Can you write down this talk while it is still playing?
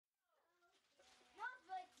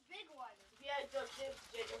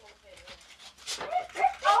I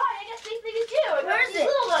got these things too. Where is it?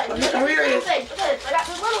 Little things. I got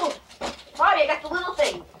the little. Bobby, I got the little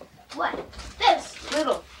thing. What? This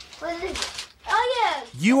little. What is it? Oh yeah.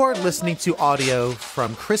 You are listening to audio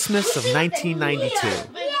from Christmas of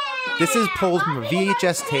 1992. This is pulled from a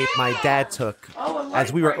VHS tape my dad took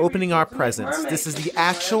as we were opening our presents. This is the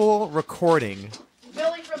actual recording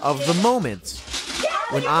of the moment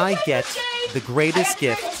when I get the greatest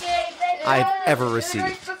gift I've ever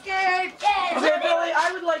received. Okay, Billy,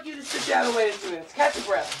 I would like you to sit down and wait a few minutes. Catch your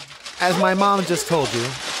breath. As my mom just told you,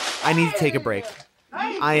 I need to take a break.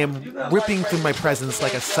 I am ripping through my presents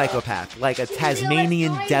like a psychopath, like a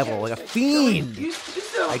Tasmanian devil, like a fiend.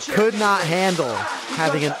 I could not handle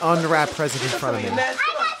having an unwrapped present in front of me. I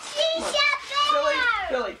got cheese shop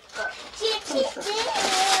bear. Billy. Cheese bear.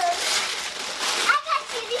 I got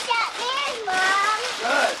cheese shop bears, Mom.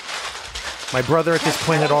 Good. My brother at this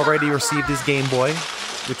point had already received his Game Boy,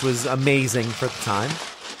 which was amazing for the time.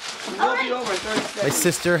 We'll be over in 30 seconds. My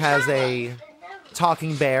sister has a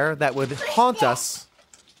talking bear that would haunt us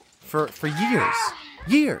for years.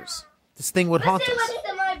 Years. This thing would haunt This us. is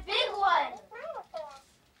my big one.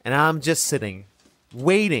 And I'm just sitting,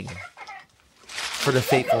 waiting for the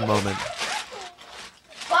fateful moment.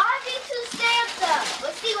 Bobby to Santa.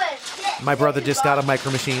 Let's see what it's. My brother just got a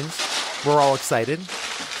Micro Machines. We're all excited.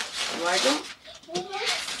 You like them?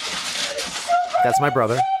 That's my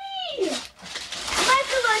brother. Micro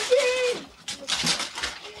Machine.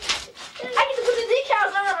 I get to put the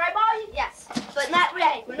decals on it, right, Bobby? Yes, but not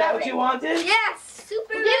red. Is that what you wanted? Yes.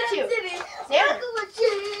 Super Who gave it to you? City. Santa. Micro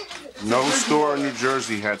Machine. No store in New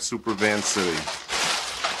Jersey had Super Van City.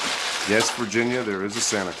 Yes, Virginia, there is a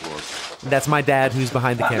Santa Claus. That's my dad who's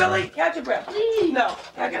behind the camera. Billy, catch your breath. No,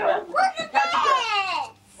 catch your breath. Look at that.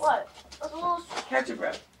 What? That's a little. Catch your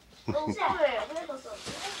breath.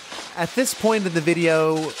 At this point in the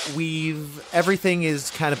video, everything is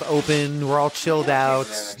kind of open. We're all chilled out,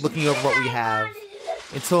 looking over what we have,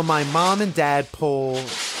 until my mom and dad pull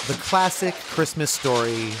the classic Christmas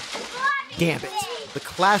Story gambit. The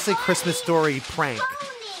classic Christmas Story prank.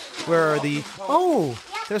 Where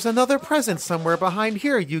there's another present somewhere behind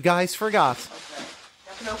here you guys forgot.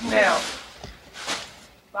 Now,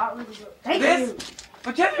 this,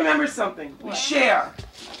 but you have to remember something. We share.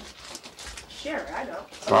 Share, I know.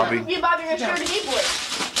 Bobby, You, Bobby, are share the Game Boy.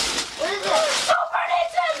 What is it? Super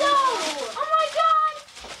Nintendo! Oh my god!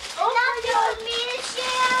 Oh my God. Me to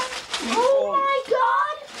share. Oh my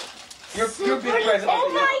god! Your big present. Oh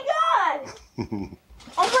my god!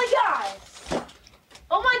 Oh my god!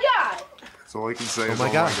 Oh my god! that's all I can say Oh is, my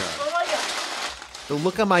oh God. my God. Oh my god! The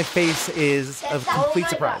look on my face is of complete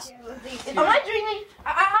surprise. Am I dreaming?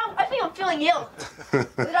 I think I'm feeling ill.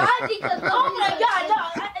 Oh my god,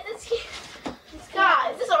 no.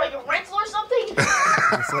 God, is this like a rental or something?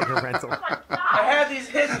 It's like a rental. Oh my I god. had these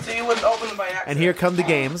hidden so you wouldn't open them by accident. And here come the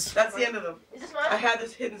games. That's the end of them. Is this I mine? had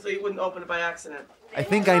this hidden so you wouldn't open it by accident. I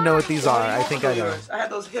think I know what these are. I think I know. Yours. I had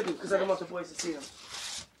those hidden because I didn't want the boys to see them.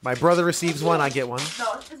 My brother receives one, I get one.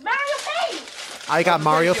 No, it's Mario Paint! I got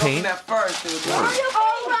Mario If you open Paint. that first, it would work. Mario Paint!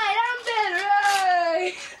 Alright, I'm better!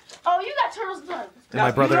 Hey! Oh, you got Turtles in Time. And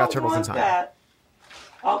my brother Now, got if you Turtles in don't Time. want that,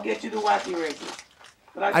 I'll get you the wacky races.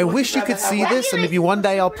 But I thought wish you you'd could rather see have this, and maybe one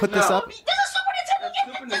day I'll put this No. up. This is Super Nintendo That's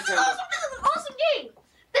game! Super This is Nintendo. awesome! This is an awesome game!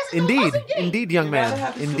 This is Indeed, an awesome game! indeed, young You'd rather man.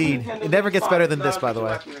 have the Super Indeed. Nintendo It never gets than better Fox, than but this, I'll by get the you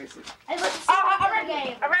way. wacky races. I'd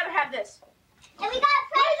rather have this. And we got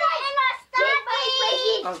present in our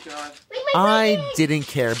stocking. Oh, God. I didn't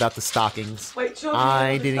care about the stockings. Wait, children,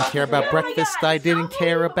 I you know didn't the care stockings about are- breakfast. I didn't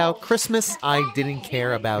care about Christmas. I didn't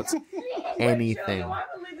care about anything. Why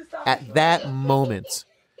would we leave the stockings At on? that moment,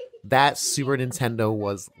 that Super Nintendo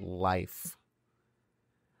was life.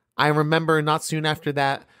 I remember not soon after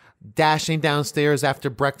that, dashing downstairs after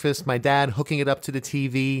breakfast, my dad hooking it up to the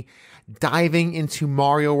TV, diving into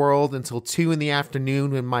Mario World until 2 in the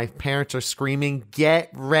afternoon when my parents are screaming, "Get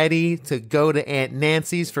ready to go to Aunt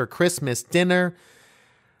Nancy's for Christmas dinner."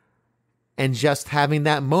 And just having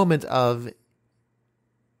that moment of,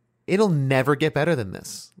 it'll never get better than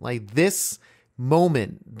this. Like, this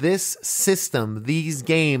moment, this system, these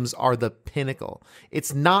games are the pinnacle.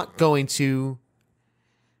 It's not going to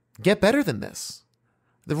get better than this.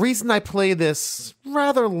 The reason I play this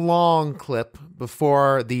rather long clip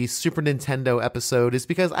before the Super Nintendo episode is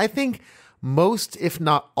because I think most, if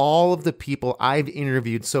not all, of the people I've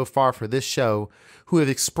interviewed so far for this show who have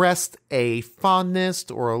expressed a fondness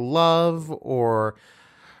or a love or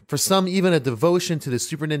for some even a devotion to the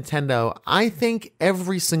Super Nintendo, I think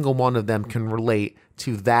every single one of them can relate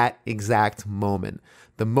to that exact moment.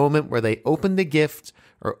 The moment where they opened the gift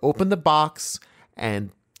or opened the box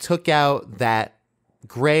and took out that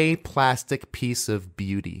gray plastic piece of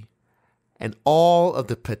beauty and all of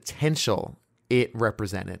the potential it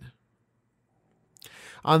represented.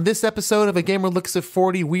 On this episode of A Gamer Looks at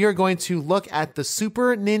 40, we are going to look at the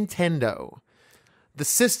Super Nintendo, the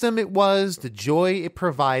system it was, the joy it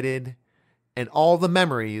provided, and all the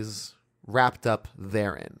memories wrapped up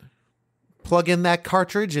therein. Plug in that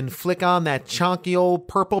cartridge and flick on that chonky old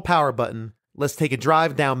purple power button. Let's take a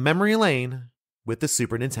drive down memory lane with the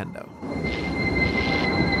Super Nintendo.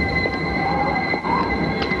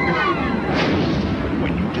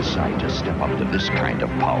 When you decide to step up to this kind of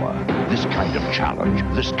power, this kind of challenge,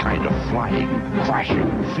 this kind of flying, crashing,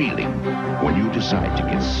 feeling, when you decide to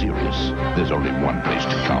get serious, there's only one place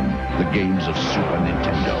to come, the games of Super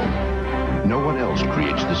Nintendo. No one else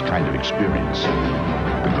creates this kind of experience,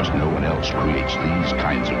 because no one else creates these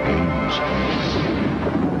kinds of games.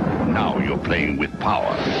 Now you're playing with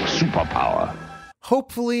power, superpower.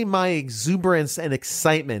 Hopefully my exuberance and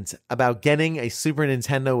excitement about getting a Super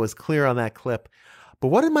Nintendo was clear on that clip. But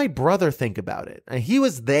what did my brother think about it? And he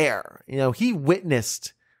was there. He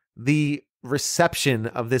witnessed the reception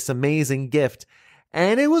of this amazing gift.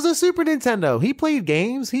 And it was a Super Nintendo. He played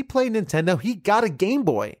games. He played Nintendo. He got a Game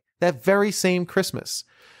Boy that very same Christmas.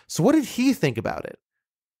 So what did he think about it?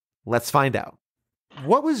 Let's find out.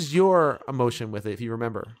 What was your emotion with it, if you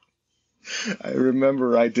remember? I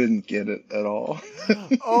remember I didn't get it at all.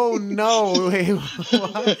 Oh, no. Wait,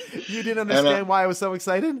 what? You didn't understand why I was so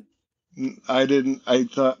excited? I didn't. I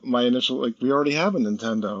thought my initial, we already have a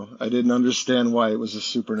Nintendo. I didn't understand why it was a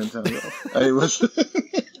Super Nintendo.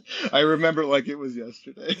 I remember like it was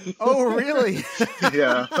yesterday. Oh, really?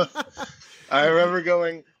 Yeah. I remember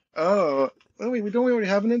going, oh, wait, we already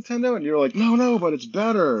have a Nintendo? And you're like, no, but it's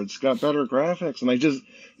better. It's got better graphics. And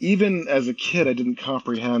even as a kid, I didn't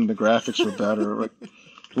comprehend the graphics were better.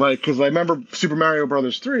 Because I remember Super Mario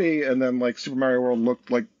Brothers 3, and then Super Mario World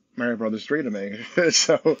looked like Mario Brothers 3 to me.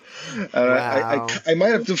 So wow. I might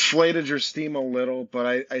have deflated your steam a little,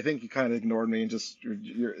 but I think you kind of ignored me and just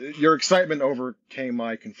your excitement overcame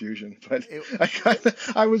my confusion. But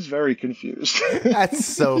I was very confused. That's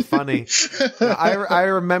so funny. I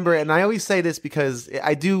remember it, and I always say this because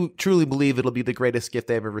I do truly believe it'll be the greatest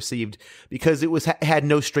gift I ever received, because it had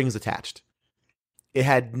no strings attached.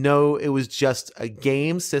 It was just a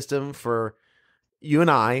game system for you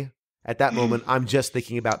and I. At that moment, I'm just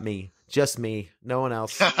thinking about me. Just me. No one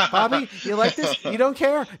else. Bobby, you like this? You don't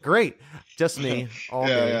care? Great. Just me. All me.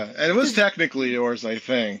 Yeah. And it was technically yours, I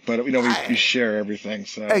think. But, we share everything.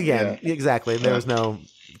 So again, exactly. There was no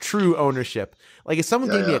true ownership. Like if someone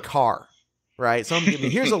gave me a car, right? Someone gave me,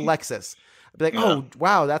 here's a Lexus. I'd be like, oh,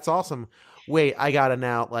 wow, that's awesome. Wait, I got to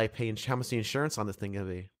now pay how much the insurance on this thing going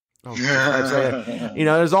to be? Oh,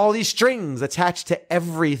 there's all these strings attached to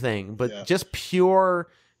everything, but just pure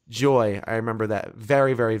joy. I remember that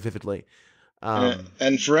very, very vividly.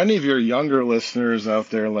 And for any of your younger listeners out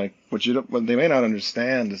there, what they may not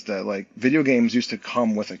understand is that video games used to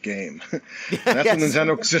come with a game. That's when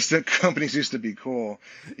Nintendo system companies used to be cool.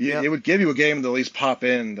 It would give you a game to at least pop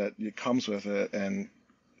in that it comes with it. And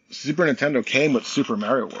Super Nintendo came with Super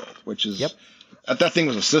Mario World, which is that thing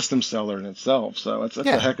was a system seller in itself. So that's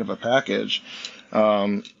a heck of a package.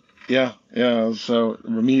 So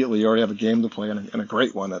immediately you already have a game to play, and a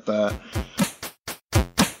great one at that.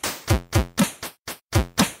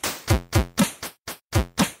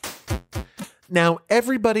 Now,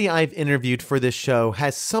 everybody I've interviewed for this show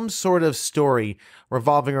has some sort of story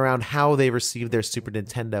revolving around how they received their Super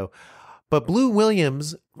Nintendo. But Blue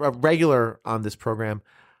Williams, a regular on this program,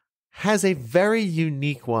 has a very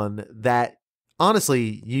unique one that,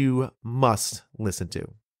 honestly, you must listen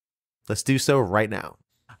to. Let's do so right now.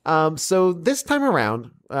 So this time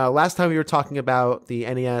around, last time we were talking about the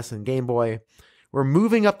NES and Game Boy, we're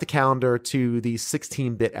moving up the calendar to the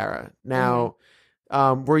 16-bit era. Now,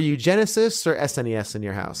 were you Genesis or SNES in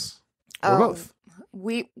your house? Or both?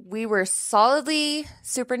 We were solidly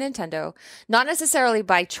Super Nintendo, not necessarily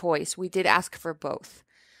by choice. We did ask for both.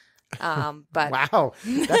 But wow,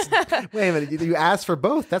 wait a minute, you asked for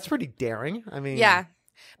both? That's pretty daring. I mean, yeah,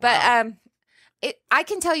 but I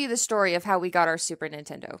can tell you the story of how we got our Super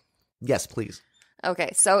Nintendo. Yes, please.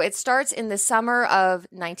 Okay, so it starts in the summer of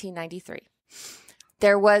 1993.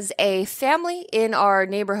 There was a family in our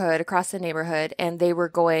neighborhood, across the neighborhood, and they were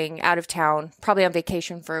going out of town, probably on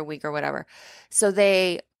vacation for a week or whatever. So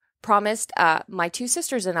they promised my two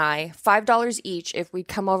sisters and I $5 each if we'd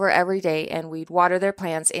come over every day and we'd water their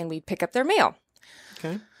plants and we'd pick up their mail.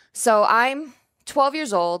 Okay. So I'm 12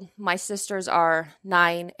 years old. My sisters are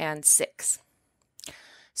 9 and 6.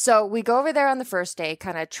 So we go over there on the first day,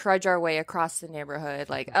 kind of trudge our way across the neighborhood,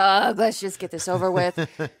 like, let's just get this over with.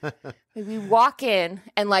 We walk in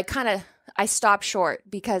and like I stop short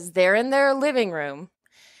because they're in their living room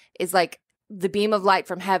is like the beam of light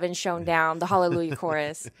from heaven shone down, the Hallelujah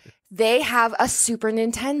chorus. They have a Super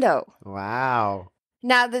Nintendo. Wow.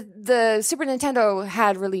 Now, the Super Nintendo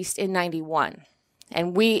had released in 91,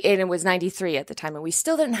 and it was 93 at the time, and we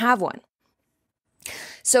still didn't have one.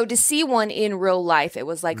 So to see one in real life, it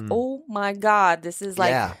was like, oh my God, this is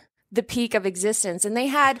like the peak of existence. And they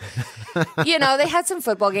had, they had some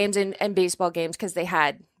football games and baseball games because they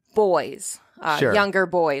had boys, younger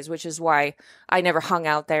boys, which is why I never hung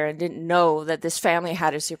out there and didn't know that this family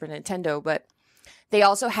had a Super Nintendo. But they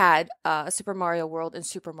also had Super Mario World and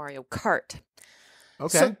Super Mario Kart.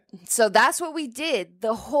 Okay. So that's what we did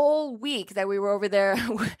the whole week that we were over there.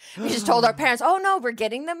 We just told our parents, oh, no, we're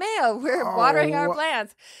getting the mail. We're watering our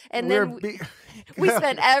plants. And then we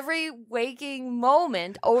spent every waking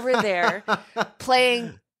moment over there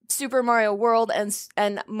playing Super Mario World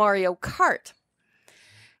and Mario Kart.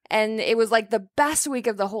 And it was like the best week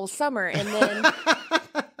of the whole summer. And then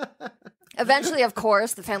eventually, of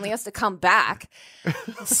course, the family has to come back.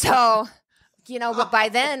 So... but by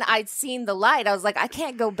then I'd seen the light. I was like, I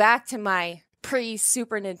can't go back to my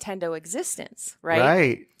pre-Super Nintendo existence,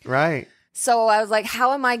 right? Right. So I was like,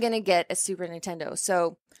 how am I going to get a Super Nintendo?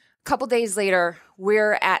 So a couple days later,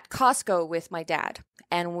 we're at Costco with my dad,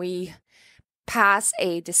 and we pass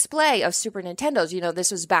a display of Super Nintendos.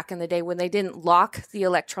 This was back in the day when they didn't lock the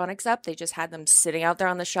electronics up. They just had them sitting out there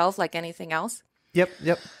on the shelf like anything else. Yep.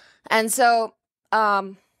 And so...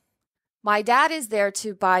 my dad is there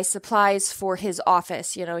to buy supplies for his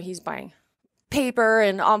office. He's buying paper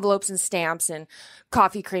and envelopes and stamps and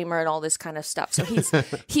coffee creamer and all this kind of stuff. So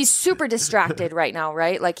he's super distracted right now,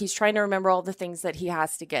 right? Like he's trying to remember all the things that he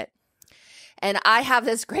has to get. And I have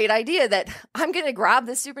this great idea that I'm going to grab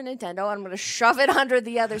the Super Nintendo, I'm going to shove it under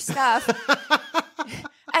the other stuff.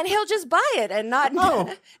 And he'll just buy it and not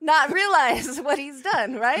realize what he's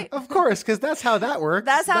done, right? Of course, because that's how that works.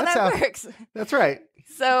 That's how that works. That's right.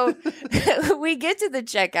 So we get to the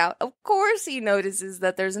checkout. Of course, he notices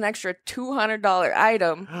that there's an extra $200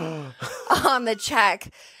 item on the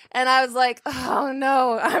check. And I was like, oh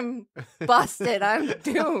no, I'm busted. I'm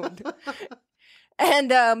doomed.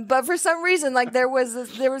 And but for some reason, like there was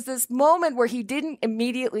this moment where he didn't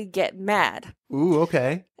immediately get mad. Ooh,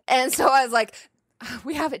 okay. And so I was like,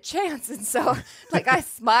 we have a chance. And so like I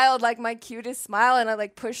smiled like my cutest smile, and I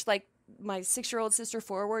like pushed like my 6-year-old sister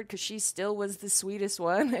forward because she still was the sweetest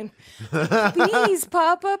one. And please,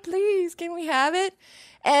 Papa, please, can we have it?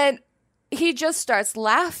 And he just starts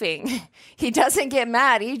laughing. He doesn't get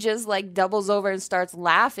mad. He just like doubles over and starts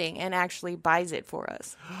laughing and actually buys it for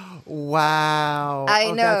us. Wow.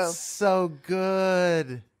 I know. That's so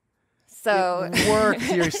good. So it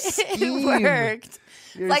worked. Your scheme. It worked.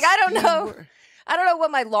 Like, I don't know. I don't know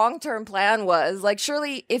what my long-term plan was. Like,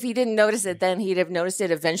 surely if he didn't notice it, then he'd have noticed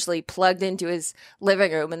it eventually plugged into his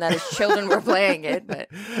living room and that his children were playing it. But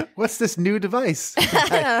what's this new device?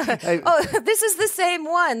 This is the same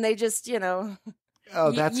one. They just, you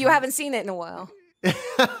haven't seen it in a while.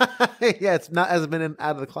 Yeah, hasn't been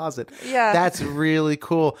out of the closet. Yeah, that's really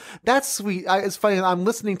cool. That's sweet. It's funny. I'm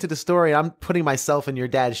listening to the story. I'm putting myself in your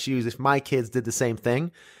dad's shoes. If my kids did the same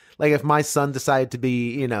thing. Like if my son decided to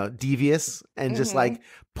be, devious and just like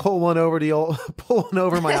pull one over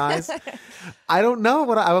my eyes, I don't know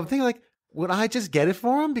what I'm thinking. Like, would I just get it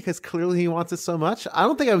for him because clearly he wants it so much? I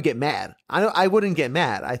don't think I would get mad. I wouldn't get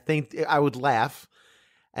mad. I think I would laugh,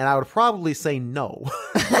 and I would probably say no.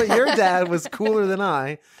 But your dad was cooler than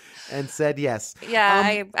I and said yes.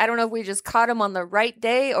 Yeah, I don't know if we just caught him on the right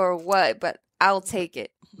day or what, but I'll take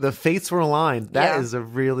it. The fates were aligned. That is a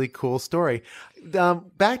really cool story.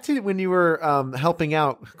 Back to when you were helping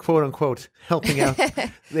out, quote unquote, helping out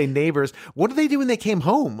the neighbors. What did they do when they came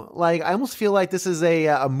home? Like, I almost feel like this is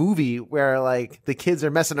a movie where like the kids are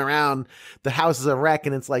messing around, the house is a wreck,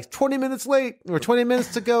 and it's like 20 minutes late or 20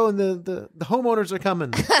 minutes to go, and the homeowners are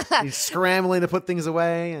coming. He's scrambling to put things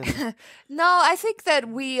away. And... No, I think that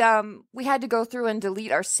we had to go through and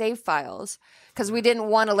delete our save files because we didn't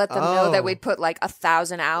want to let them know that we'd put like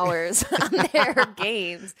 1,000 hours on their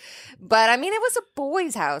games. But I mean, it was a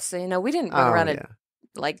boy's house, so we didn't run around and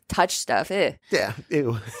like touch stuff. Yeah,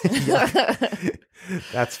 ew.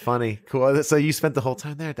 That's funny. Cool. So you spent the whole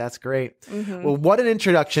time there. That's great. Mm-hmm. Well, what an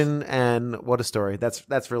introduction and what a story.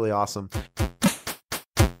 That's really awesome.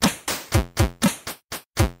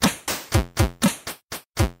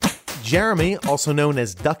 Jeremy, also known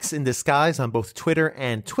as Ducks in Disguise on both Twitter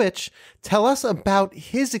and Twitch, tell us about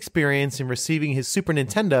his experience in receiving his Super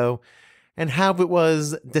Nintendo and how it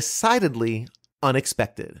was decidedly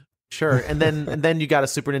unexpected. Sure. And then you got a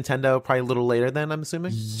Super Nintendo probably a little later then, I'm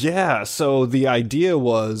assuming? Yeah, so the idea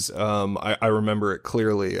was, I remember it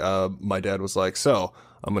clearly, my dad was like, so,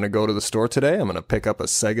 I'm going to go to the store today, I'm going to pick up a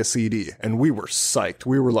Sega CD, and we were psyched.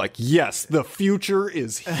 We were like, yes, the future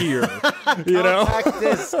is here, you know? Compact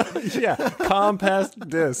disc. Yeah, compact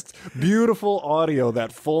discs, beautiful audio,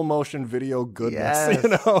 that full motion video goodness, Yes. you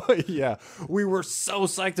know? Yeah, we were so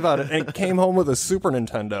psyched about it, and came home with a Super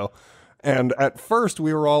Nintendo, and at first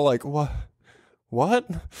we were all like, what?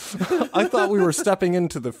 I thought we were stepping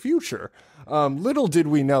into the future. Little did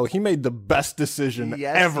we know, he made the best decision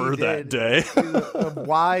ever that day. A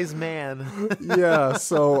wise man. Yeah,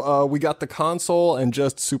 so we got the console and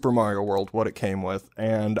just Super Mario World, what it came with,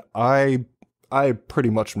 and I pretty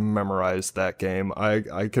much memorized that game.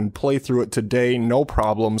 I can play through it today, no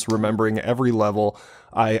problems, remembering every level.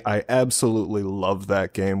 I absolutely love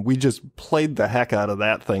that game. We just played the heck out of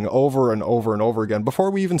that thing over and over and over again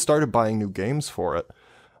before we even started buying new games for it.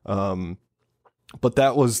 But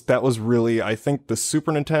that was really, I think, the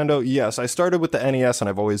Super Nintendo. Yes, I started with the NES, and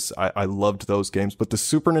I loved those games. But the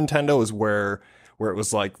Super Nintendo is where it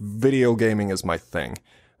was like video gaming is my thing.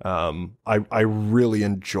 I really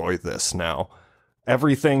enjoy this now.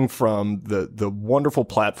 Everything from the wonderful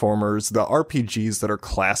platformers, the RPGs that are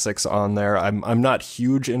classics on there. I'm not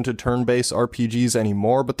huge into turn-based RPGs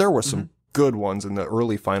anymore, but there were some good ones in the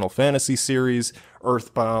early Final Fantasy series,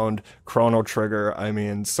 Earthbound, Chrono Trigger. I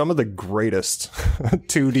mean, some of the greatest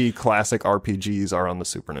 2D classic RPGs are on the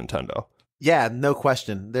Super Nintendo. Yeah, no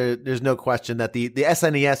question. There's no question that the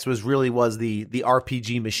SNES was the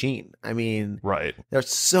RPG machine. I mean, right. There's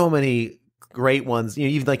so many great ones. You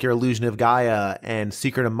know, even like your Illusion of Gaia and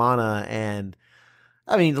Secret of Mana, and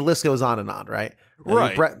I mean the list goes on and on, right?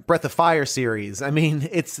 Right. I mean, Breath of Fire series. I mean,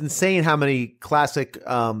 it's insane how many classic,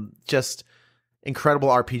 just incredible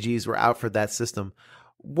RPGs were out for that system.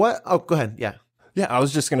 What? Oh, go ahead. Yeah. Yeah, I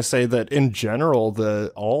was just going to say that in general,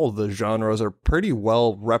 all the genres are pretty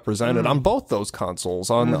well represented on both those consoles,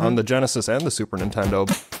 on the Genesis and the Super Nintendo.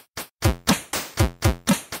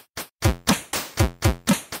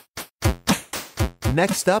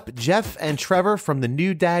 Next up, Jeff and Trevor from the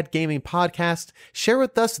New Dad Gaming Podcast share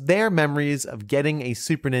with us their memories of getting a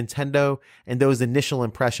Super Nintendo and those initial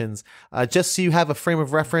impressions. Just so you have a frame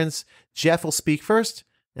of reference, Jeff will speak first,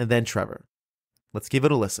 and then Trevor. Let's give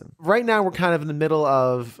it a listen. Right now, we're kind of in the middle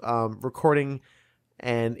of recording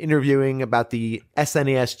and interviewing about the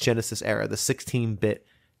SNES Genesis era, the 16-bit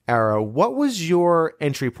era. What was your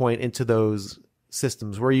entry point into those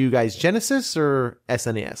systems? Were you guys Genesis or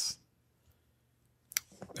SNES?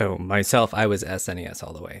 Oh, myself, I was SNES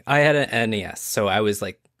all the way. I had an NES, so I was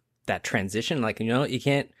like that transition. Like, you know, you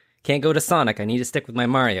can't go to Sonic. I need to stick with my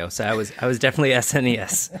Mario. So I was definitely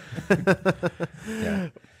SNES. Yeah.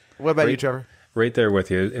 What about you, Trevor? Right there with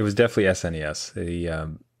you. It was definitely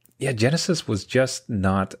SNES. Genesis was just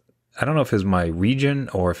not. I don't know if it was my region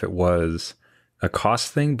or if it was a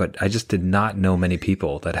cost thing, but I just did not know many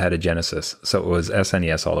people that had a Genesis. So it was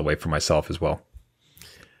SNES all the way for myself as well.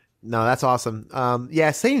 No, that's awesome.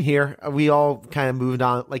 Yeah, same here. We all kind of moved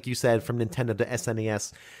on, like you said, from Nintendo to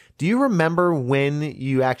SNES. Do you remember when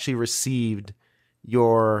you actually received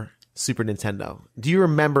your Super Nintendo? Do you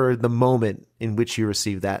remember the moment in which you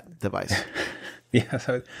received that device? Yeah,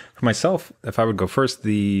 so for myself, if I would go first,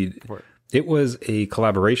 it was a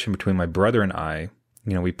collaboration between my brother and I.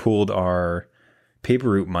 You know, we pooled our paper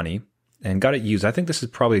route money and got it used. I think this is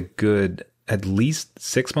probably a good at least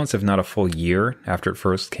 6 months, if not a full year after it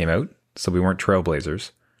first came out. So we weren't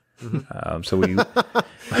trailblazers. So we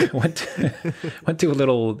went to a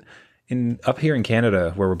little up here in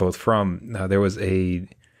Canada where we're both from. There was a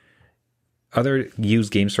other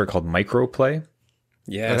used game store called Microplay.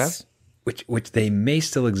 Yes. Which they may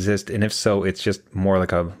still exist, and if so, it's just more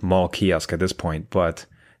like a mall kiosk at this point. But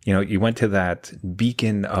you know, you went to that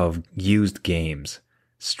beacon of used games,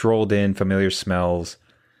 strolled in, familiar smells,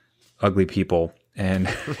 ugly people,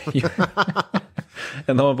 and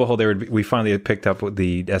and lo and behold, we finally had picked up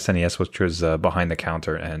the SNES, which was behind the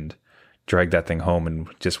counter, and dragged that thing home, and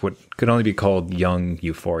just what could only be called young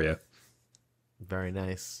euphoria. Very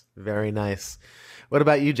nice, very nice. What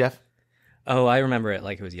about you, Jeff? Oh, I remember it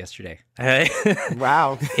like it was yesterday.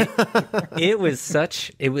 Wow. It was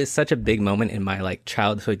such a big moment in my like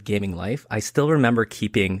childhood gaming life. I still remember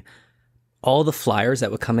keeping all the flyers that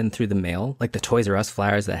would come in through the mail, like the Toys R Us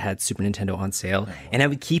flyers that had Super Nintendo on sale, and I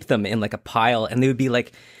would keep them in like a pile, and they would be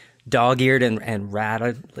like dog-eared and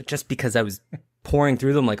ratted just because I was pouring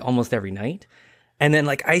through them like almost every night. And then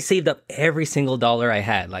like I saved up every single dollar I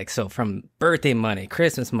had, like so from birthday money,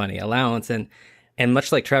 Christmas money, allowance, and And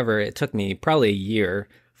much like Trevor, it took me probably a year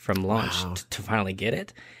from launch to finally get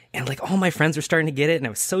it. And like all my friends were starting to get it, and I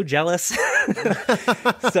was so jealous.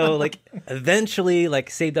 So like eventually like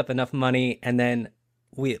saved up enough money, and then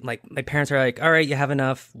my parents are like, all right, you have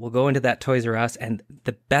enough. We'll go into that Toys R Us. And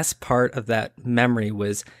the best part of that memory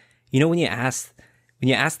was, when you asked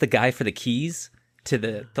the guy for the keys to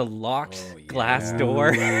the locked glass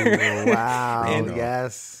door. Wow. And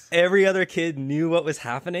yes. Every other kid knew what was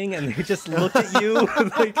happening, and they just looked at you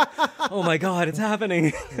like, oh my God, it's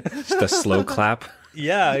happening. Just a slow clap.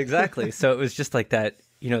 Yeah, exactly. So it was just like that,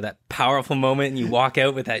 that powerful moment, and you walk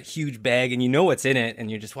out with that huge bag, and you know what's in it, and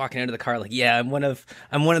you're just walking out of the car like, yeah, I'm one of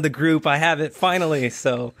the group. I have it finally.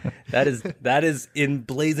 So that is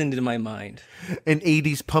emblazoned in my mind. An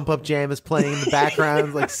 80s pump up jam is playing in the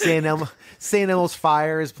background, like St. Elmo's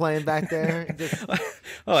Fire is playing back there. Just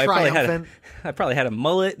I probably had a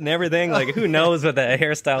mullet and everything. Like, who knows what that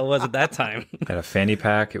hairstyle was at that time? Had a fanny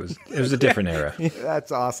pack. It was a different era.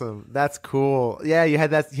 That's awesome. That's cool. Yeah, you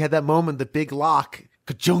had that moment, the big lock.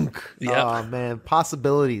 Ka-junk. Yep. Oh man,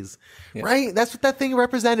 possibilities. Yep. Right? That's what that thing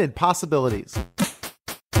represented. Possibilities.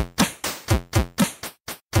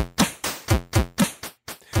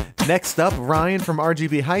 Next up, Ryan from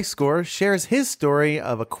RGB High Score shares his story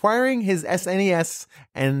of acquiring his SNES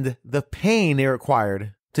and the pain it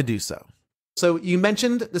required to do so. So you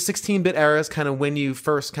mentioned the 16-bit era is kind of when you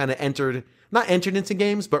first kind of not entered into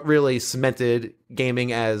games, but really cemented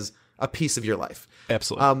gaming as a piece of your life.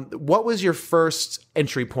 Absolutely. What was your first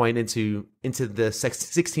entry point into the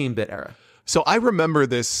 16-bit era? So I remember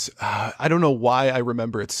this. I don't know why I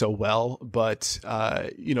remember it so well, but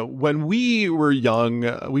when we were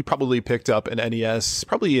young, we probably picked up an NES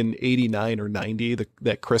probably in '89 or '90,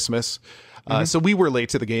 that Christmas. So we were late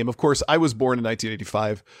to the game. Of course, I was born in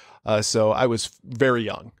 1985, so I was very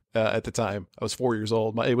young at the time. I was 4 years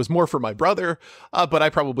old. It was more for my brother, but I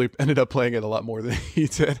probably ended up playing it a lot more than he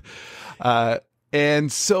did.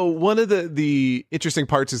 And so one of the interesting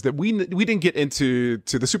parts is that we didn't get into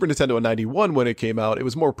the Super Nintendo in 91 when it came out. It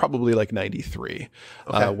was more probably like 93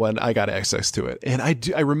 when I got access to it. And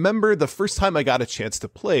I remember the first time I got a chance to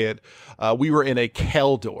play it, we were in a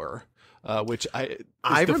Caldor. Which I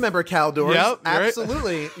remember Caldor. Yep,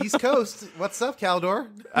 absolutely. Right? East Coast. What's up, Caldor?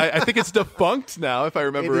 I think it's defunct now, if I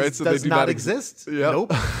remember right. So does they do not exist. Yep. Nope.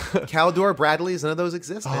 Caldor, Bradley's, none of those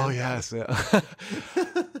exist. Man. Oh yes, yeah.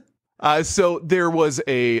 So there was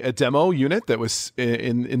a demo unit that was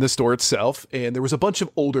in the store itself, and there was a bunch of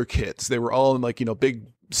older kids. They were all in big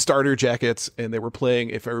starter jackets, and they were playing,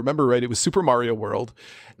 if I remember right, it was Super Mario World.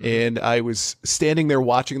 And I was standing there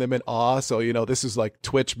watching them in awe. So, this is like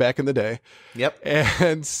Twitch back in the day. Yep.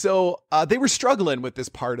 And so they were struggling with this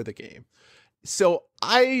part of the game. So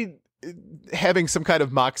having some kind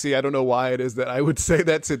of moxie, I don't know why it is that I would say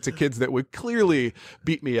that to kids that would clearly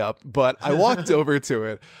beat me up, but I walked over to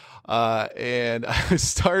it. And I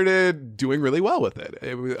started doing really well with it.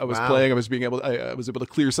 I was playing. I was able to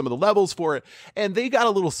clear some of the levels for it, and they got a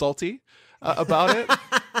little salty about it.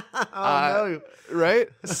 No. Right?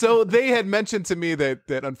 So they had mentioned to me that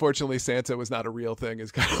unfortunately Santa was not a real thing.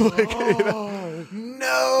 Is kind of like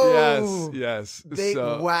no. Yes.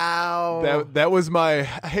 Wow. That was my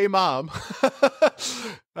hey mom.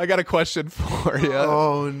 I got a question for you.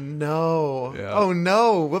 Oh no. Yeah. Oh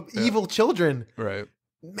no. What evil children. Right.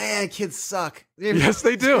 Man, kids suck. Yes,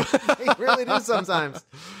 they do. They really do sometimes.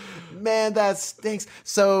 Man, that stinks.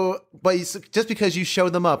 So, but just because you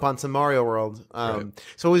showed them up onto Mario World, right.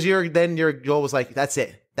 So was your goal was like, that's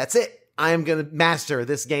it. I am gonna master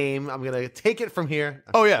this game. I'm gonna take it from here.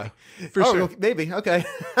 Oh yeah, for sure. Maybe. Okay.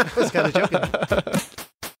 I was kind of joking.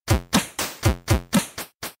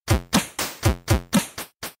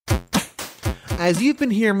 As you've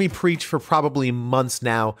been hearing me preach for probably months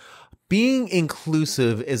now, being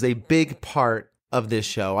inclusive is a big part of this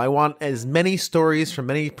show. I want as many stories from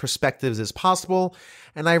many perspectives as possible,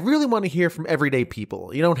 and I really want to hear from everyday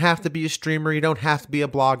people. You don't have to be a streamer, you don't have to be a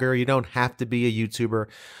blogger, you don't have to be a YouTuber.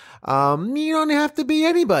 You don't have to be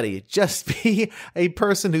anybody. Just be a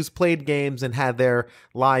person who's played games and had their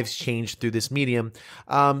lives changed through this medium.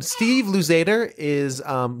 Steve Luzader is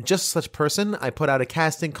just such a person. I put out a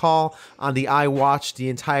casting call on the I Watched the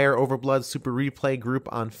entire Overblood Super Replay group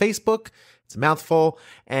on Facebook. It's a mouthful.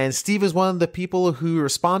 And Steve is one of the people who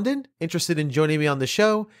responded, interested in joining me on the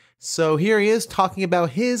show. So here he is talking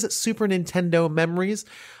about his Super Nintendo memories.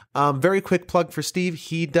 Very quick plug for Steve.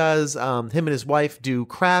 He does, him and his wife do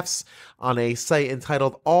crafts on a site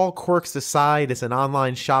entitled All Quirks Aside. It's an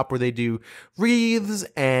online shop where they do wreaths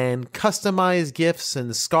and customized gifts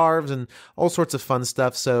and scarves and all sorts of fun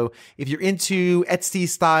stuff. So if you're into Etsy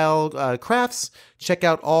style crafts, check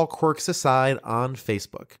out All Quirks Aside on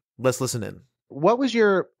Facebook. Let's listen in. Were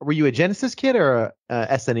you a Genesis kid or a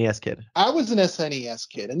SNES kid? I was an SNES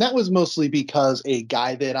kid, and that was mostly because a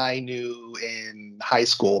guy that I knew in high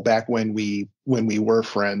school back when we were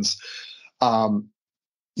friends,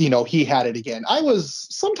 he had it again.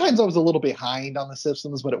 Sometimes I was a little behind on the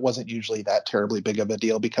systems, but it wasn't usually that terribly big of a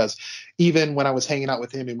deal because even when I was hanging out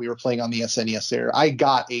with him and we were playing on the SNES there, I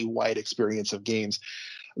got a wide experience of games.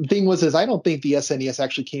 The thing was, I don't think the SNES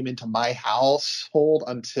actually came into my household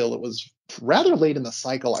until it was rather late in the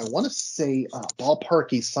cycle. I want to say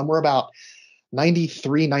ballparky somewhere about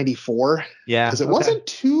 93, 94. Yeah. Because it wasn't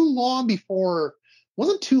too long before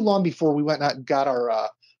we went and got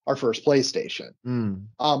our first PlayStation.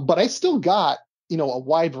 But I still got, a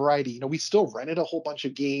wide variety. We still rented a whole bunch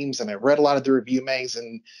of games and I read a lot of the review mags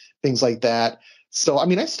and things like that. So,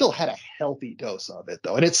 I still had a healthy dose of it,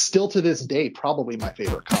 though. And it's still to this day probably my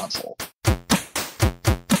favorite console.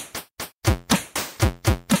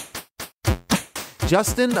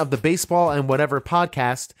 Justin of the Baseball and Whatever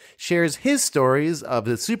podcast shares his stories of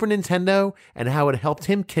the Super Nintendo and how it helped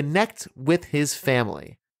him connect with his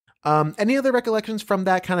family. Any other recollections from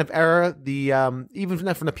that kind of era? Even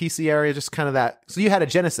from the PC area, just kind of that. So you had a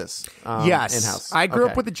Genesis, yes, in-house. I grew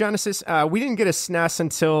up with a Genesis. We didn't get a SNES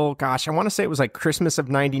until, I want to say it was like Christmas of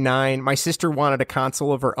 '99. My sister wanted a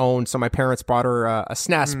console of her own, so my parents bought her a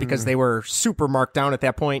SNES because they were super marked down at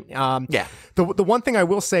that point. Yeah. The one thing I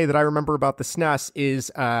will say that I remember about the SNES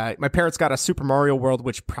is my parents got a Super Mario World,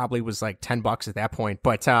 which probably was like $10 at that point,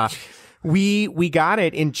 but. We got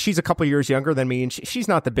it, and she's a couple years younger than me, and she's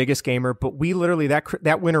not the biggest gamer, but we literally,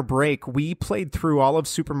 that winter break, we played through all of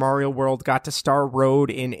Super Mario World, got to Star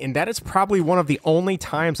Road, and that is probably one of the only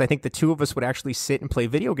times I think the two of us would actually sit and play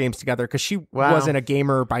video games together, because she wasn't a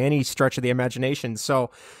gamer by any stretch of the imagination.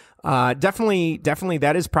 So definitely,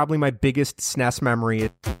 that is probably my biggest SNES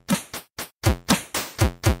memory.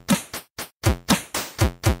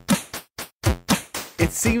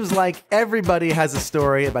 It seems like everybody has a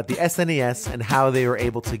story about the SNES and how they were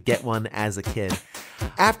able to get one as a kid.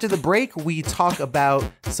 After the break, we talk about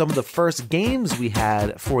some of the first games we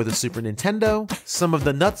had for the Super Nintendo, some of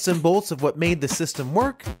the nuts and bolts of what made the system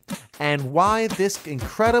work, and why this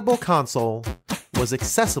incredible console was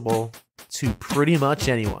accessible to pretty much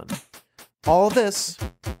anyone. All of this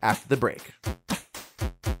after the break.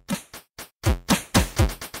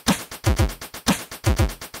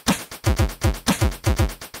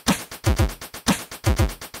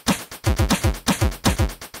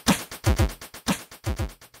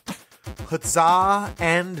 Huzzah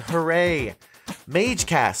and hooray!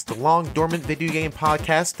 MageCast, the long-dormant video game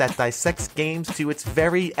podcast that dissects games to its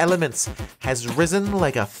very elements, has risen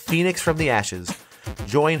like a phoenix from the ashes.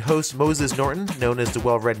 Join host Moses Norton, known as the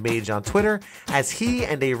Well-Read Mage on Twitter, as he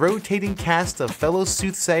and a rotating cast of fellow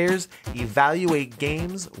soothsayers evaluate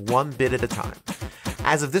games one bit at a time.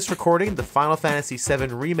 As of this recording, the Final Fantasy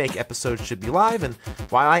VII Remake episode should be live, and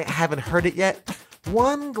while I haven't heard it yet,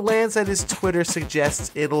 one glance at his Twitter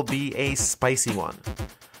suggests it'll be a spicy one.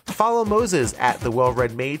 Follow Moses at The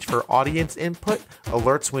Well-Read Mage for audience input,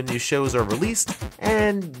 alerts when new shows are released,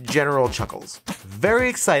 and general chuckles. Very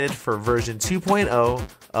excited for version 2.0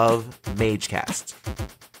 of MageCast.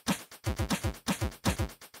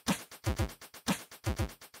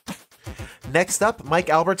 Next up, Mike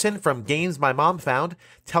Alberton from Games My Mom Found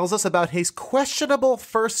tells us about his questionable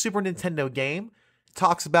first Super Nintendo game,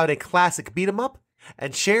 talks about a classic beat-em-up,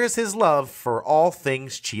 and shares his love for all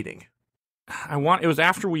things cheating. It was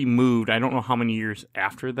after we moved. I don't know how many years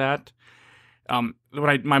after that.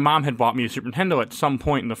 My mom had bought me a Super Nintendo at some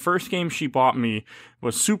point, and the first game she bought me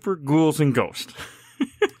was Super Ghouls and Ghosts.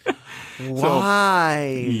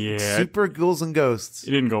 Why? Yeah, Super Ghouls and Ghosts.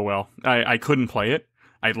 It didn't go well. I couldn't play it.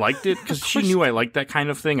 I liked it because she knew I liked that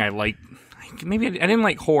kind of thing. Maybe I didn't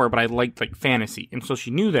like horror, but I liked like fantasy, and so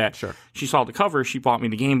she knew that. Sure. She saw the cover, she bought me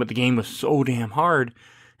the game, but the game was so damn hard,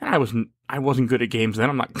 and I wasn't good at games then.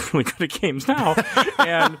 I'm not really good at games now,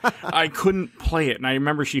 and I couldn't play it. And I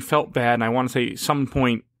remember she felt bad, and I want to say some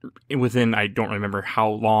point within, I don't remember how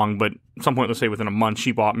long, but some point, let's say within a month,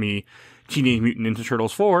 she bought me Teenage Mutant Ninja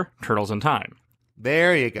Turtles 4: Turtles in Time.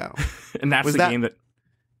 There you go. And that's game that.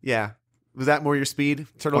 Yeah. Was that more your speed?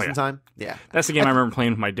 Turtles in Time? Yeah. That's the game I remember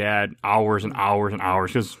playing with my dad hours and hours and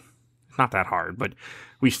hours, because it's not that hard, but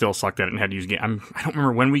we still sucked at it and had to use game. I don't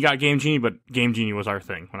remember when we got Game Genie, but Game Genie was our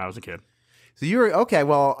thing when I was a kid. So you're okay.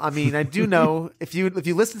 Well, I mean, I do know if you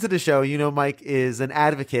listen to the show, you know Mike is an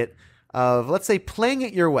advocate of, let's say, playing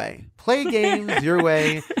it your way. Play games your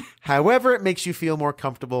way, however it makes you feel more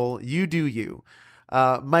comfortable. You do you.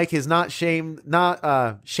 Mike is not shameful,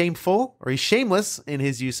 or he's shameless in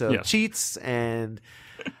his use of cheats and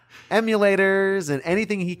emulators and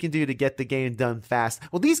anything he can do to get the game done fast.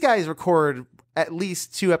 Well, these guys record at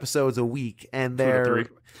least 2 episodes a week, and they're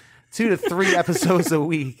 2 to 3 episodes a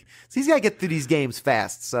week. So he's got to get through these games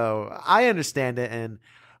fast. So I understand it.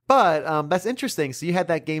 But that's interesting. So you had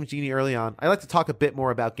that Game Genie early on. I'd like to talk a bit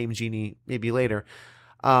more about Game Genie maybe later.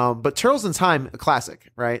 But Turtles in Time, a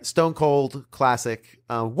classic, right? Stone cold classic.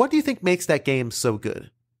 What do you think makes that game so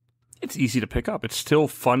good? It's easy to pick up. It's still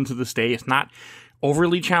fun to this day. It's not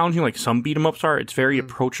overly challenging like some beat 'em ups are. It's very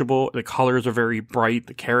approachable. The colors are very bright.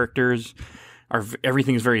 The characters are,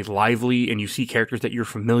 everything is very lively, and you see characters that you're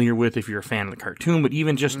familiar with if you're a fan of the cartoon. But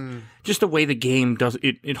even just the way the game does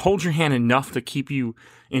it holds your hand enough to keep you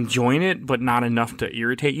enjoying it, but not enough to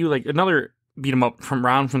irritate you. Like another beat 'em up from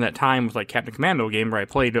that time was like Captain Commando game where I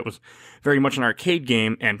played. It was very much an arcade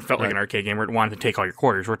game and felt like an arcade game where it wanted to take all your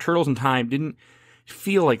quarters. Where Turtles in Time didn't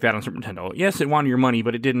feel like that on Super Nintendo. Yes, it wanted your money,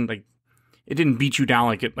 but it didn't beat you down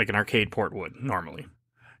like an arcade port would normally.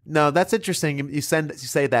 No, that's interesting. You say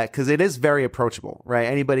that because it is very approachable, right?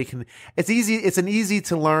 Anybody can. It's easy. It's an easy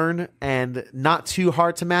to learn and not too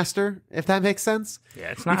hard to master, if that makes sense.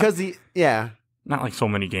 Yeah, it's not because not like so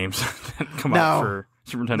many games that come out for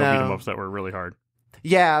Super Nintendo beat 'em ups that were really hard.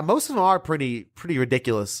 Yeah, most of them are pretty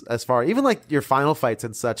ridiculous as far. Even like your final fights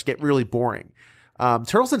and such get really boring.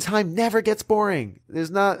 Turtles in Time never gets boring. There's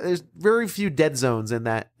very few dead zones in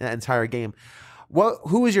that entire game.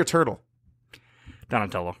 Who is your turtle?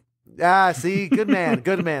 Donatello. See, good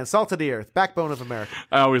man, salt of the earth, backbone of America.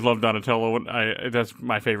 I always loved Donatello. That's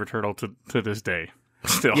my favorite turtle to this day.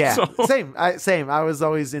 Still, yeah, same. I was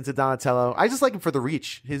always into Donatello. I just like him for the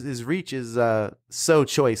reach. His reach is so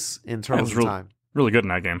choice in Turtles in Time. Really good in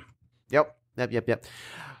that game. Yep.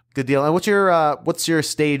 Good deal. And what's your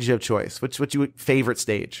stage of choice? What's your favorite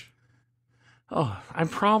stage? Oh,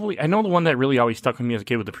 I know the one that really always stuck with me as a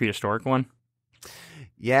kid was the prehistoric one.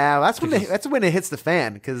 Yeah, that's when it hits the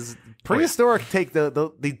fan, because prehistoric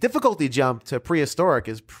the difficulty jump to prehistoric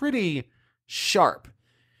is pretty sharp,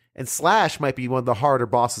 and Slash might be one of the harder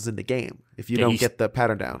bosses in the game if you don't get the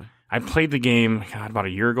pattern down. I played the game about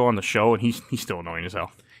a year ago on the show, and he's still annoying as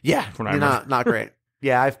hell. Yeah, not great.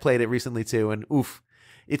 Yeah, I've played it recently too, and oof,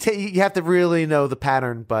 you have to really know the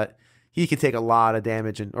pattern, but he can take a lot of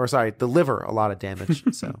damage deliver a lot of damage.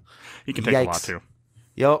 So he can take a lot too.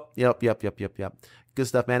 Yep. Good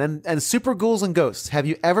stuff, man. And Super Ghouls and Ghosts. Have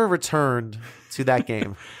you ever returned to that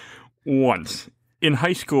game? Once. In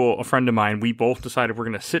high school, a friend of mine, we both decided we're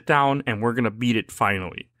going to sit down and we're going to beat it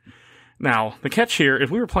finally. Now, the catch here is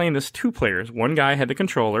we were playing this 2 players. One guy had the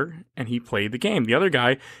controller and he played the game. The other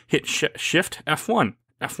guy hit Shift F1.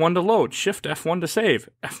 F1 to load, Shift F1 to save,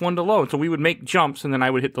 F1 to load. So we would make jumps and then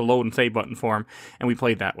I would hit the load and save button for him, and we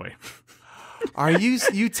played that way. Are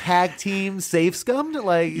you tag team save scummed?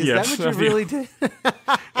 Like, is that what you really did?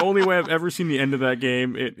 Only way I've ever seen the end of that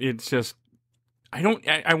game. It's just,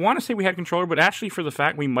 I want to say we had controller, but actually for the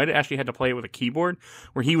fact we might have actually had to play it with a keyboard,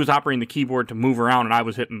 where he was operating the keyboard to move around and I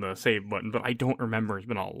was hitting the save button, but I don't remember. It's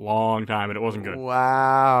been a long time and it wasn't good.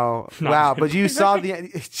 Wow. But you saw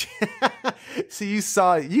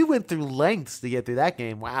so you went through lengths to get through that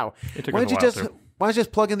game. Wow. It took us a while too. Why don't you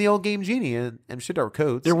just plug in the old Game Genie and I'm sure there were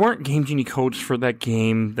codes? There weren't Game Genie codes for that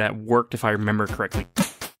game that worked, if I remember correctly.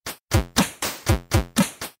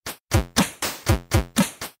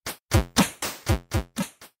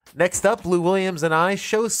 Next up, Lou Williams and I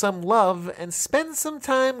show some love and spend some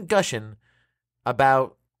time gushing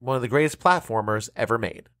about one of the greatest platformers ever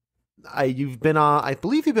made. I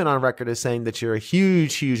believe you've been on record as saying that you're a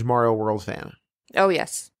huge, huge Mario World fan. Oh,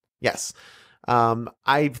 yes. Yes.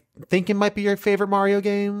 I think it might be your favorite Mario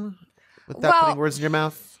game, without putting words in your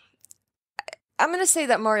mouth. I'm going to say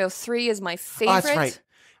that Mario 3 is my favorite. Oh, that's right.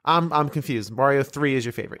 I'm confused. Mario 3 is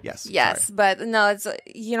your favorite. Yes. Yes, sorry. But no, it's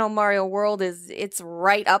Mario World it's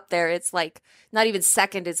right up there. It's like not even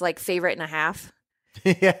second. It's like favorite and a half.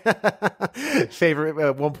 Yeah. Favorite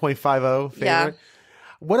 1.50 favorite. Yeah.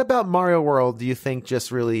 What about Mario World do you think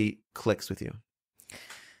just really clicks with you?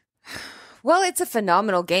 Well, it's a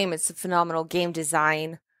phenomenal game. It's a phenomenal game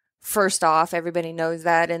design. First off, everybody knows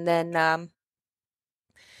that. And then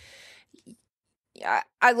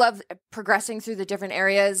I love progressing through the different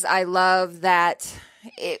areas. I love that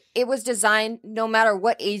it was designed, no matter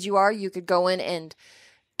what age you are, you could go in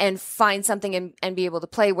and find something and be able to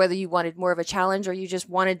play, whether you wanted more of a challenge or you just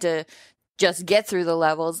wanted to just get through the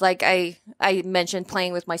levels. Like I mentioned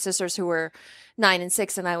playing with my sisters who were 9 and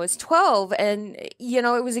 6 and I was 12, and it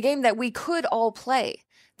was a game that we could all play.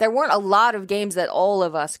 There weren't a lot of games that all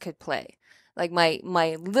of us could play. Like my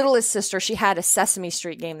littlest sister, she had a Sesame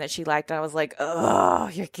Street game that she liked, and I was like, "Oh,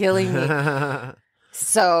 you're killing me."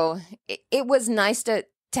 So it was nice to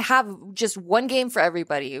have just one game for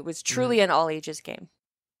everybody. It was truly an all ages game.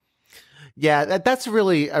 Yeah, that's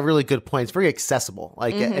really a really good point. It's very accessible.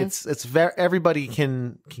 Like it's very, everybody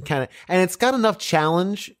can kind of, and it's got enough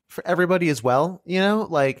challenge for everybody as well.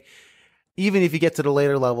 Like even if you get to the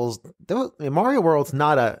later levels, Mario World's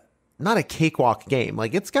not a cakewalk game.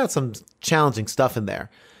 Like it's got some challenging stuff in there,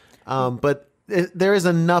 but there is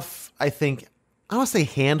enough. I think I don't want to say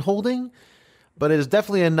hand holding, but it is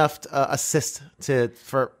definitely enough assist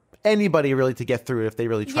for anybody really to get through it if they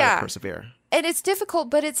really try to persevere. And it's difficult,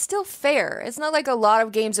 but it's still fair. It's not like a lot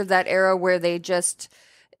of games of that era where they just,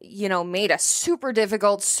 made a super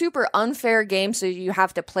difficult, super unfair game, so you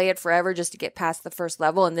have to play it forever just to get past the first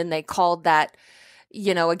level, and then they called that,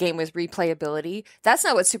 a game with replayability. That's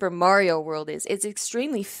not what Super Mario World is. It's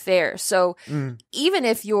extremely fair. So even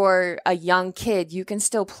if you're a young kid, you can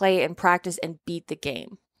still play and practice and beat the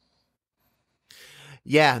game.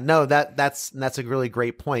 Yeah, no, that's a really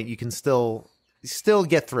great point. You can still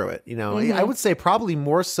get through it. I would say probably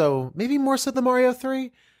maybe more so than Mario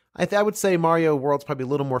 3. I would say Mario World's probably a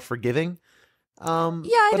little more forgiving.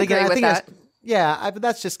 I'd agree with that. But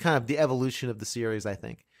that's just kind of the evolution of the series, I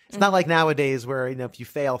think. It's not like nowadays where, if you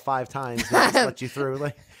fail 5 times, they just let you through.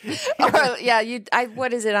 Like,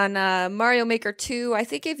 what is it on Mario Maker 2? I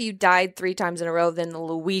think if you died 3 times in a row, then the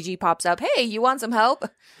Luigi pops up. Hey, you want some help?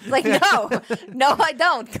 Like, no, I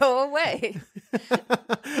don't. Go away.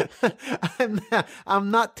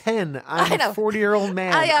 I'm not 10. I'm a 40-year-old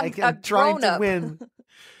man. I'm trying to win.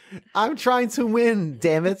 I'm trying to win,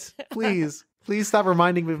 damn it. Please stop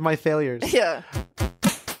reminding me of my failures. Yeah.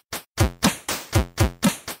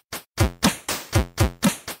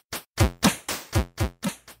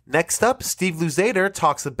 Next up, Steve Luzader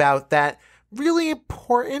talks about that really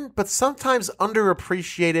important but sometimes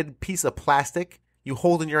underappreciated piece of plastic you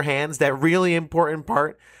hold in your hands, that really important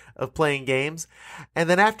part of playing games. And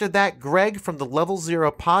then after that, Greg from the Level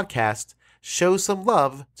Zero podcast shows some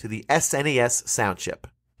love to the SNES sound chip.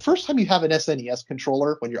 First time you have an SNES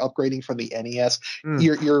controller when you're upgrading from the NES,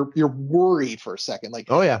 you're worried for a second. Like,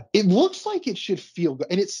 oh yeah, it looks like it should feel good,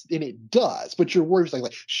 and it does. But you're worried,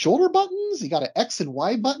 like shoulder buttons. You got an X and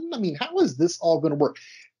Y button. I mean, how is this all going to work?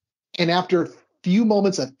 And after a few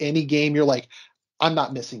moments of any game, you're like, I'm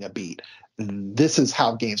not missing a beat. This is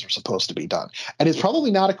how games are supposed to be done. And it's probably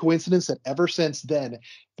not a coincidence that ever since then,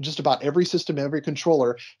 just about every system, every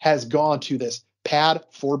controller has gone to this pad,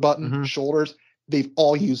 4-button, shoulders. They've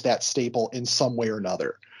all used that staple in some way or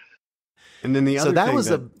another. And then the other thing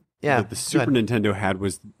that the Super Nintendo had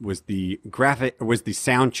was the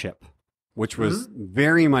sound chip, which was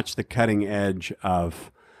very much the cutting edge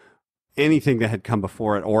of anything that had come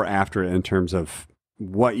before it or after it in terms of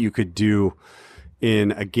what you could do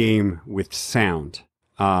in a game with sound.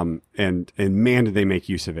 And man, did they make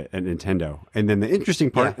use of it at Nintendo. And then the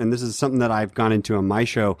interesting part, and this is something that I've gone into on my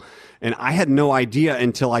show, and I had no idea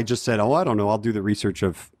until I just said, I don't know, I'll do the research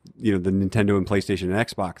of, the Nintendo and PlayStation and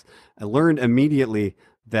Xbox. I learned immediately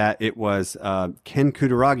that it was Ken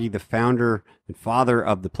Kutaragi, the founder and father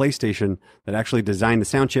of the PlayStation, that actually designed the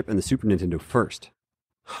sound chip and the Super Nintendo first.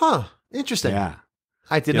 Huh. Interesting. Yeah.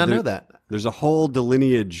 I did not know that. There's a whole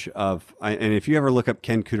lineage of, and if you ever look up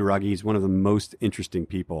Ken Kutaragi, he's one of the most interesting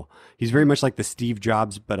people. He's very much like the Steve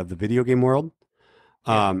Jobs, but of the video game world,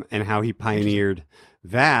 and how he pioneered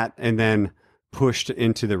that and then pushed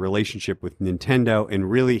into the relationship with Nintendo. And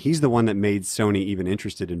really, he's the one that made Sony even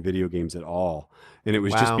interested in video games at all. And it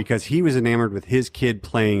was just because he was enamored with his kid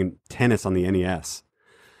playing tennis on the NES.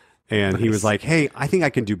 And he was like, hey, I think I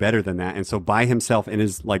can do better than that. And so by himself in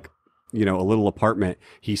his a little apartment,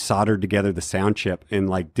 he soldered together the sound chip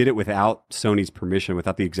and did it without Sony's permission,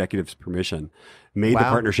 without the executive's permission, made the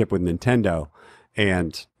partnership with Nintendo.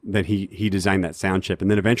 And then he designed that sound chip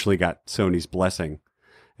and then eventually got Sony's blessing.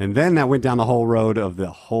 And then that went down the whole road of the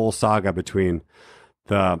whole saga between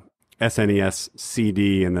the SNES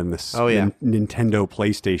CD and then the Nintendo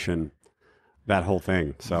PlayStation, that whole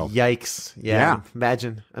thing. So yikes. Yeah.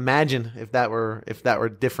 Imagine if that were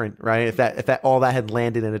different, right? If that all that had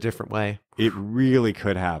landed in a different way. It really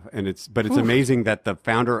could have. And it's amazing that the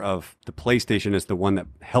founder of the PlayStation is the one that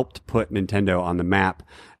helped put Nintendo on the map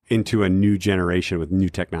into a new generation with new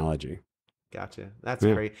technology. Gotcha. That's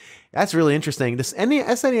great. That's really interesting. This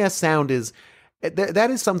SNES sound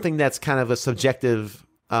that is something that's kind of a subjective.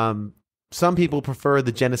 Some people prefer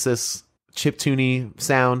the Genesis chiptune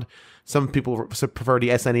sound. Some people prefer the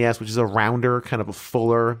SNES, which is a rounder, kind of a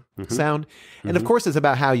fuller sound. And of course, it's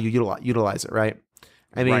about how you utilize it, right?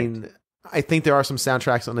 I mean, I think there are some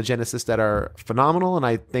soundtracks on the Genesis that are phenomenal, and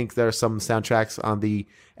I think there are some soundtracks on the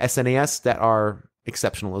SNES that are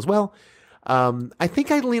exceptional as well. I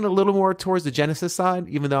think I lean a little more towards the Genesis side,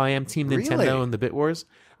 even though I am Team Nintendo in the Bit Wars.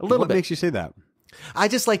 A little bit. What makes you say that? I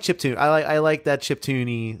just like chiptune. I like that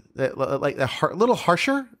chiptuney, like a little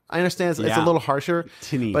harsher. I understand it's a little harsher,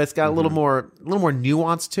 but it's got a little more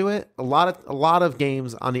nuance to it. A lot of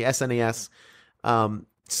games on the SNES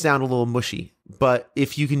sound a little mushy, but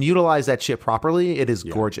if you can utilize that chip properly, it is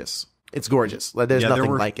gorgeous. It's gorgeous. Like, there's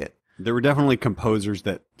nothing like it. There were definitely composers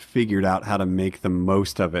that figured out how to make the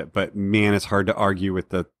most of it, but man, it's hard to argue with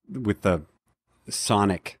the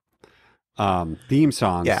Sonic theme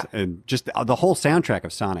songs and just the whole soundtrack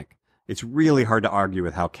of Sonic. It's really hard to argue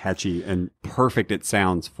with how catchy and perfect it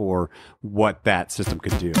sounds for what that system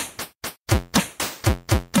could do.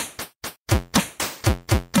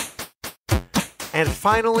 And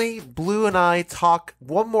finally, Blue and I talk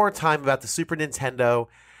one more time about the Super Nintendo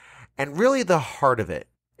and really the heart of it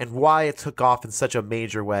and why it took off in such a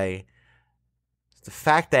major way. It's the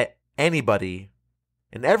fact that anybody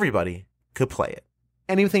and everybody could play it.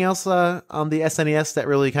 Anything else on the SNES that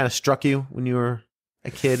really kind of struck you when you were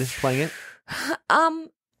a kid playing it?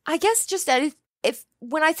 I guess just that if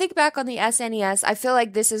when I think back on the SNES, I feel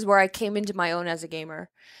like this is where I came into my own as a gamer.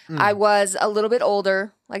 I was a little bit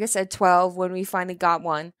older, like I said, 12 when we finally got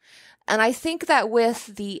one. And I think that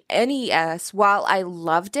with the NES, while I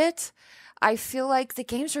loved it, I feel like the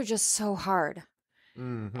games were just so hard.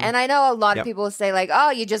 And I know a lot of people say like, oh,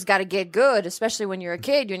 you just got to get good, especially when you're a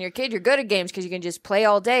kid. When you're a kid, you're good at games because you can just play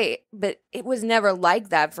all day. But it was never like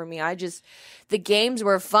that for me. The games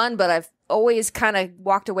were fun, but I've always kind of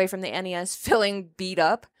walked away from the NES feeling beat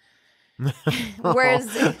up. Whereas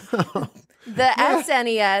the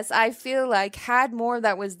SNES, I feel like had more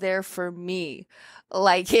that was there for me.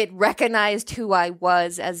 Like it recognized who I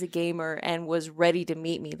was as a gamer and was ready to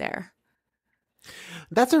meet me there.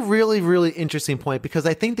 That's a really, really interesting point because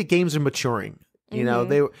I think the games are maturing. You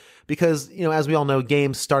know, because as we all know,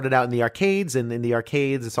 games started out in the arcades, and in the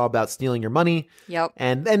arcades, it's all about stealing your money. Yep.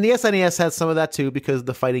 And the SNES has some of that too, because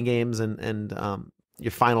the fighting games and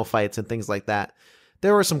your final fights and things like that.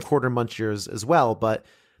 There were some quarter munchers as well, but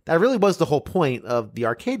that really was the whole point of the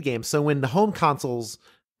arcade game. So when the home consoles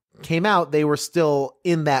came out, they were still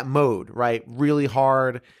in that mode, right? Really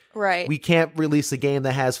hard. Right. We can't release a game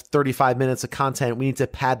that has 35 minutes of content. We need to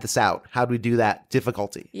pad this out. How do we do that?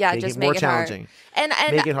 Difficulty. Yeah, make just it make more it challenging. Hard.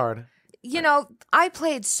 And make it hard. You know, I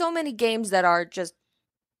played so many games that are just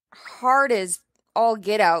hard as all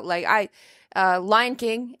get out. Like Lion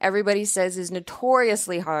King, everybody says is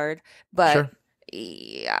notoriously hard, but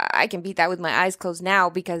I can beat that with my eyes closed now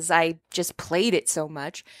because I just played it so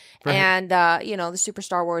much. Right. And, the Super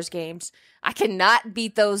Star Wars games, I cannot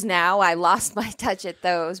beat those now. I lost my touch at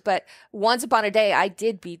those. But once upon a day, I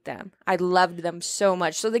did beat them. I loved them so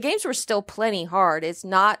much. So the games were still plenty hard. It's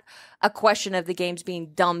not a question of the games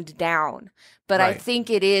being dumbed down. But I think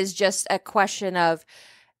it is just a question of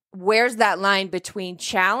where's that line between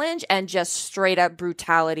challenge and just straight up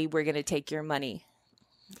brutality? We're going to take your money.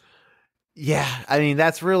 Yeah, I mean,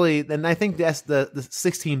 that's really, and I think that's the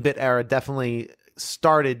 16-bit era definitely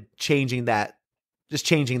started changing that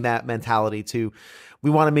mentality to, we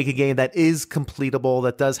want to make a game that is completable,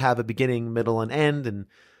 that does have a beginning, middle, and end, and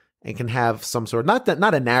can have some sort of,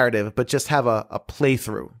 not a narrative, but just have a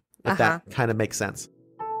playthrough, if that kind of makes sense.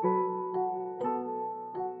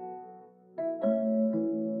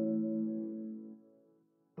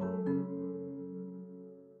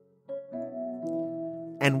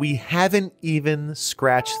 And we haven't even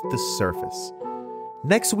scratched the surface.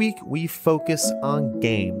 Next week, we focus on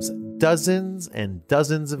games. Dozens and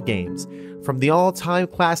dozens of games. From the all-time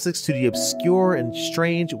classics to the obscure and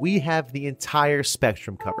strange, we have the entire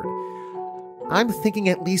spectrum covered. I'm thinking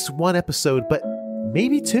at least one episode, but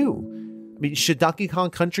maybe two. I mean, should Donkey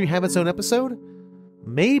Kong Country have its own episode?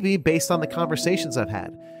 Maybe, based on the conversations I've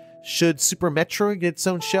had. Should Super Metroid get its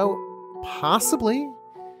own show? Possibly.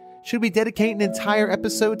 Should we dedicate an entire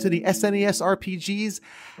episode to the SNES RPGs?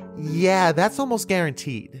 Yeah, that's almost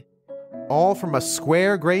guaranteed. All from a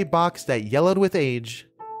square gray box that yellowed with age,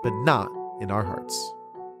 but not in our hearts.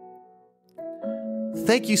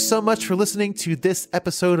 Thank you so much for listening to this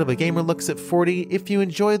episode of A Gamer Looks at 40. If you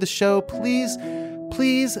enjoy the show, please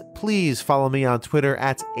follow me on Twitter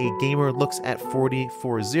at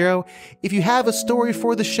AGamerLooksAt4040. If you have a story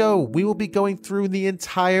for the show, we will be going through the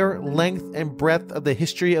entire length and breadth of the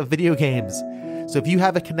history of video games. So if you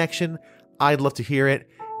have a connection, I'd love to hear it.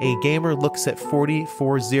 a gamer looks at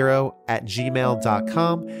 4040 at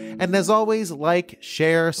gmail.com. And as always, like,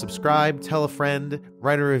 share, subscribe, tell a friend,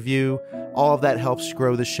 write a review. All of that helps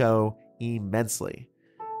grow the show immensely.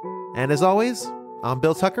 And as always, I'm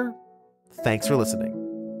Bill Tucker. Thanks for listening.